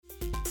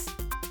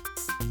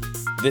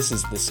This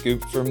is The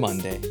Scoop for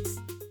Monday.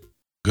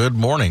 Good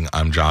morning.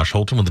 I'm Josh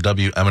Holton with the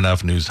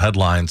WMNF News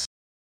headlines.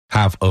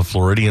 Half of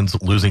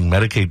Floridians losing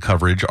Medicaid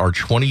coverage are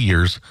 20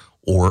 years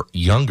or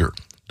younger.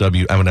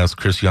 WMNF's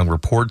Chris Young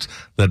reports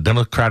that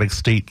Democratic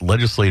state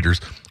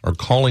legislators are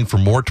calling for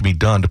more to be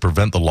done to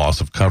prevent the loss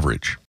of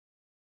coverage.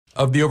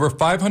 Of the over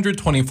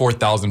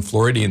 524,000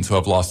 Floridians who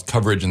have lost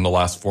coverage in the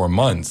last 4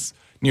 months,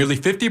 nearly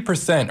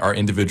 50% are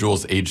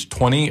individuals aged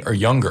 20 or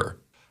younger.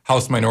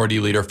 House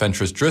Minority Leader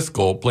Fentress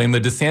Driscoll blamed the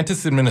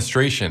DeSantis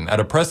administration at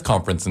a press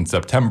conference in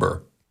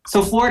September.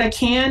 So Florida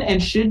can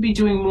and should be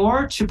doing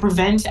more to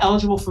prevent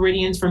eligible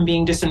Floridians from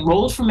being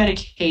disenrolled from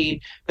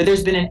Medicaid, but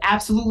there's been an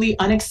absolutely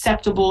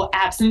unacceptable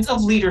absence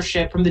of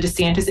leadership from the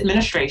DeSantis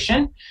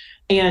administration.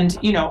 And,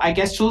 I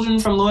guess children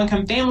from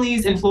low-income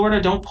families in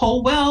Florida don't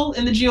poll well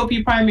in the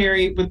GOP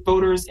primary with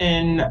voters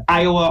in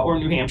Iowa or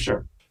New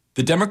Hampshire.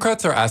 The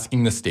Democrats are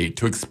asking the state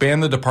to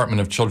expand the Department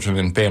of Children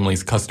and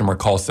Families customer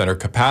call center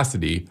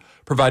capacity,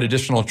 provide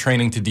additional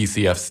training to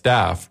DCF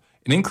staff,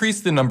 and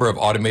increase the number of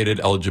automated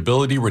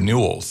eligibility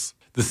renewals.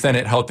 The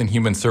Senate Health and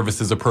Human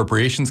Services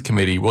Appropriations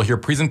Committee will hear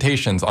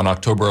presentations on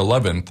October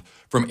 11th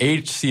from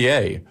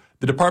AHCA,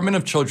 the Department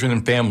of Children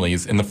and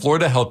Families, and the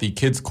Florida Healthy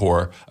Kids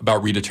Corps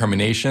about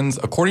redeterminations,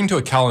 according to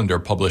a calendar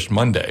published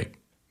Monday.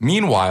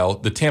 Meanwhile,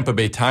 the Tampa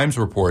Bay Times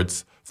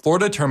reports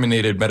Florida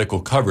terminated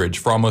medical coverage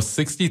for almost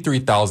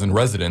 63,000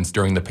 residents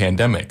during the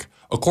pandemic,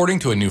 according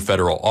to a new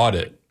federal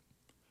audit.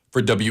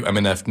 For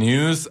WMNF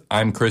News,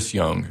 I'm Chris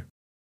Young.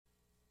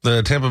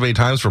 The Tampa Bay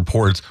Times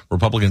reports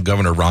Republican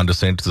Governor Ron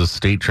DeSantis'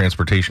 state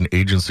transportation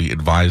agency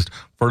advised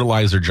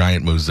fertilizer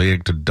giant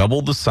Mosaic to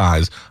double the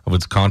size of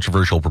its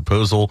controversial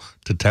proposal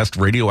to test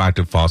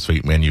radioactive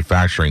phosphate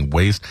manufacturing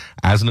waste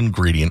as an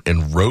ingredient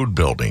in road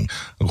building,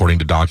 according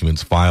to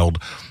documents filed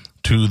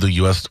to the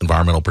U.S.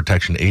 Environmental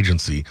Protection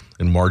Agency.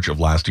 In March of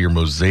last year,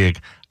 Mosaic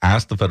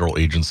asked the federal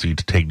agency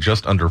to take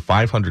just under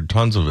 500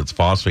 tons of its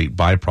phosphate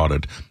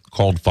byproduct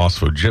called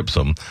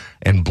phosphogypsum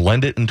and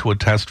blend it into a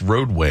test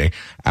roadway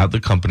at the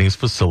company's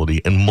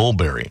facility in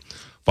Mulberry.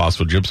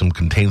 Phosphogypsum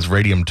contains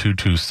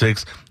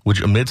radium-226,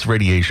 which emits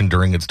radiation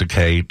during its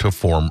decay to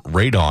form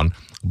radon,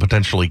 a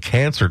potentially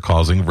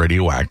cancer-causing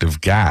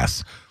radioactive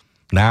gas.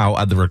 Now,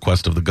 at the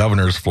request of the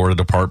governor's Florida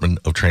Department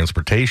of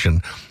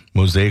Transportation,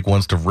 Mosaic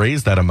wants to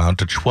raise that amount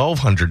to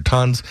 1,200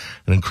 tons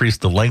and increase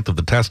the length of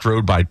the test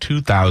road by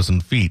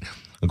 2,000 feet,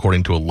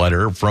 according to a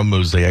letter from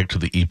Mosaic to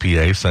the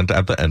EPA sent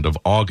at the end of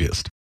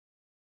August.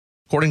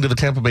 According to the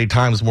Tampa Bay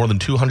Times, more than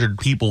 200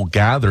 people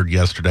gathered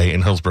yesterday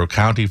in Hillsborough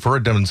County for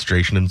a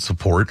demonstration in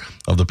support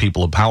of the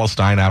people of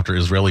Palestine after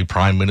Israeli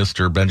Prime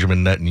Minister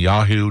Benjamin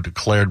Netanyahu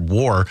declared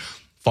war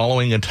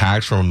following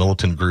attacks from a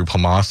militant group,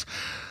 Hamas,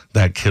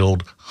 that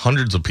killed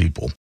hundreds of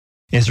people.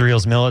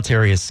 Israel's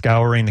military is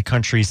scouring the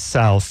country's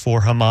south for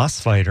Hamas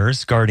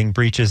fighters, guarding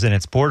breaches in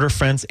its border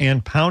fence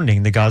and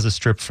pounding the Gaza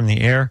Strip from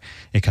the air.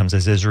 It comes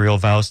as Israel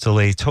vows to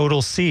lay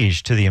total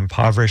siege to the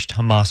impoverished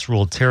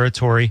Hamas-ruled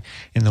territory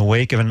in the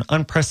wake of an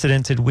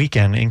unprecedented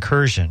weekend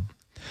incursion.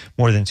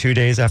 More than 2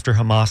 days after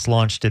Hamas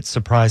launched its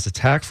surprise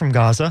attack from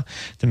Gaza,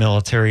 the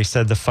military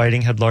said the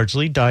fighting had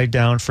largely died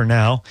down for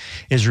now.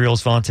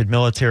 Israel's vaunted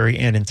military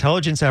and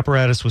intelligence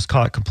apparatus was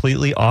caught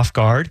completely off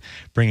guard,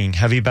 bringing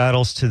heavy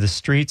battles to the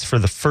streets for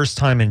the first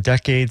time in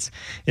decades.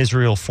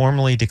 Israel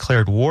formally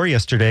declared war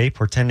yesterday,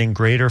 portending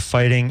greater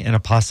fighting and a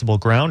possible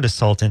ground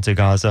assault into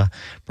Gaza.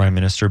 Prime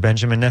Minister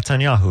Benjamin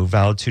Netanyahu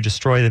vowed to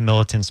destroy the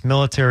militants'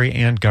 military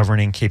and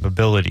governing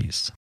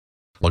capabilities.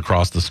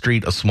 Across the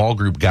street, a small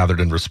group gathered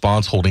in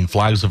response, holding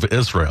flags of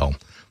Israel.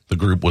 The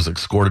group was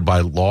escorted by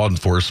law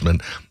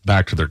enforcement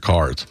back to their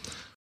cars.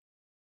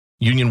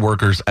 Union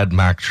workers at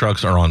Mack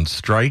Trucks are on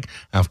strike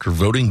after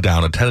voting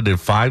down a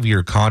tentative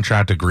 5-year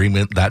contract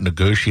agreement that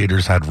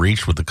negotiators had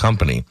reached with the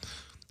company.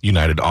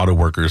 United Auto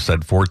Workers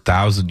said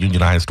 4,000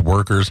 unionized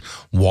workers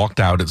walked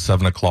out at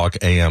 7 o'clock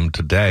a.m.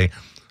 today,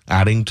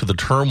 adding to the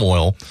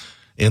turmoil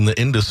in the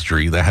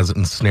industry that has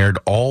ensnared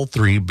all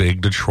three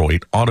big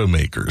Detroit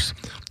automakers.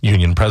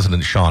 Union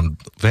President Sean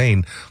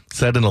Vane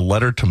said in a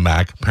letter to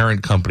Mack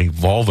parent company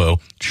Volvo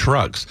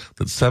Trucks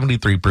that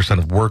 73%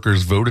 of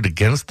workers voted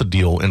against the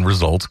deal in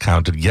results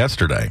counted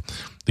yesterday.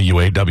 The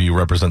UAW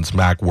represents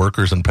Mack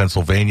workers in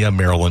Pennsylvania,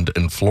 Maryland,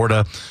 and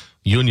Florida.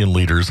 Union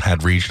leaders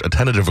had reached a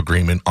tentative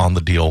agreement on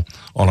the deal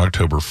on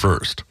October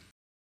 1st.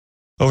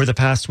 Over the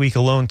past week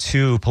alone,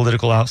 2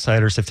 political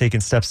outsiders have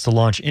taken steps to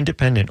launch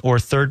independent or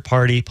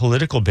third-party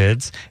political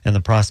bids, and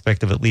the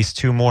prospect of at least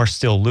 2 more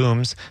still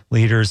looms.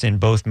 Leaders in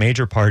both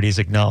major parties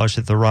acknowledge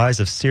that the rise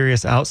of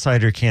serious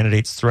outsider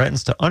candidates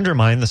threatens to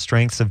undermine the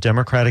strengths of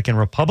Democratic and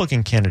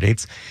Republican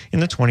candidates in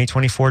the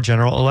 2024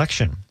 general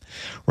election.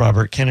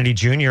 Robert Kennedy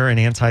Jr., an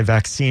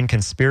anti-vaccine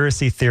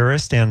conspiracy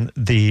theorist and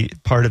the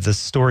part of the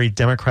storied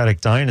Democratic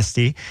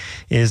dynasty,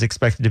 is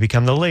expected to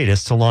become the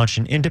latest to launch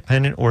an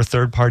independent or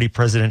third-party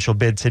presidential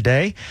bid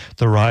today.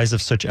 The rise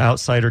of such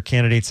outsider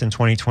candidates in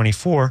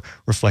 2024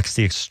 reflects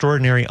the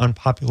extraordinary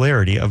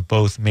unpopularity of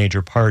both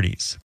major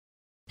parties.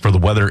 For the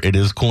weather, it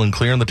is cool and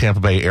clear in the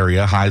Tampa Bay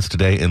area. Highs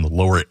today in the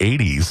lower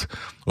 80s,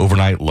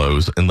 overnight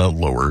lows in the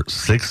lower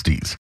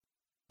 60s.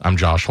 I'm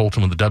Josh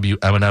Holton with the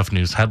WMNF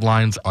News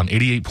headlines on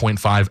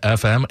 88.5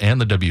 FM and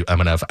the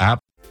WMNF app.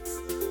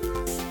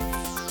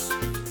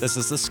 This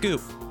is The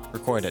Scoop,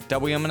 recorded at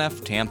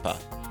WMNF Tampa.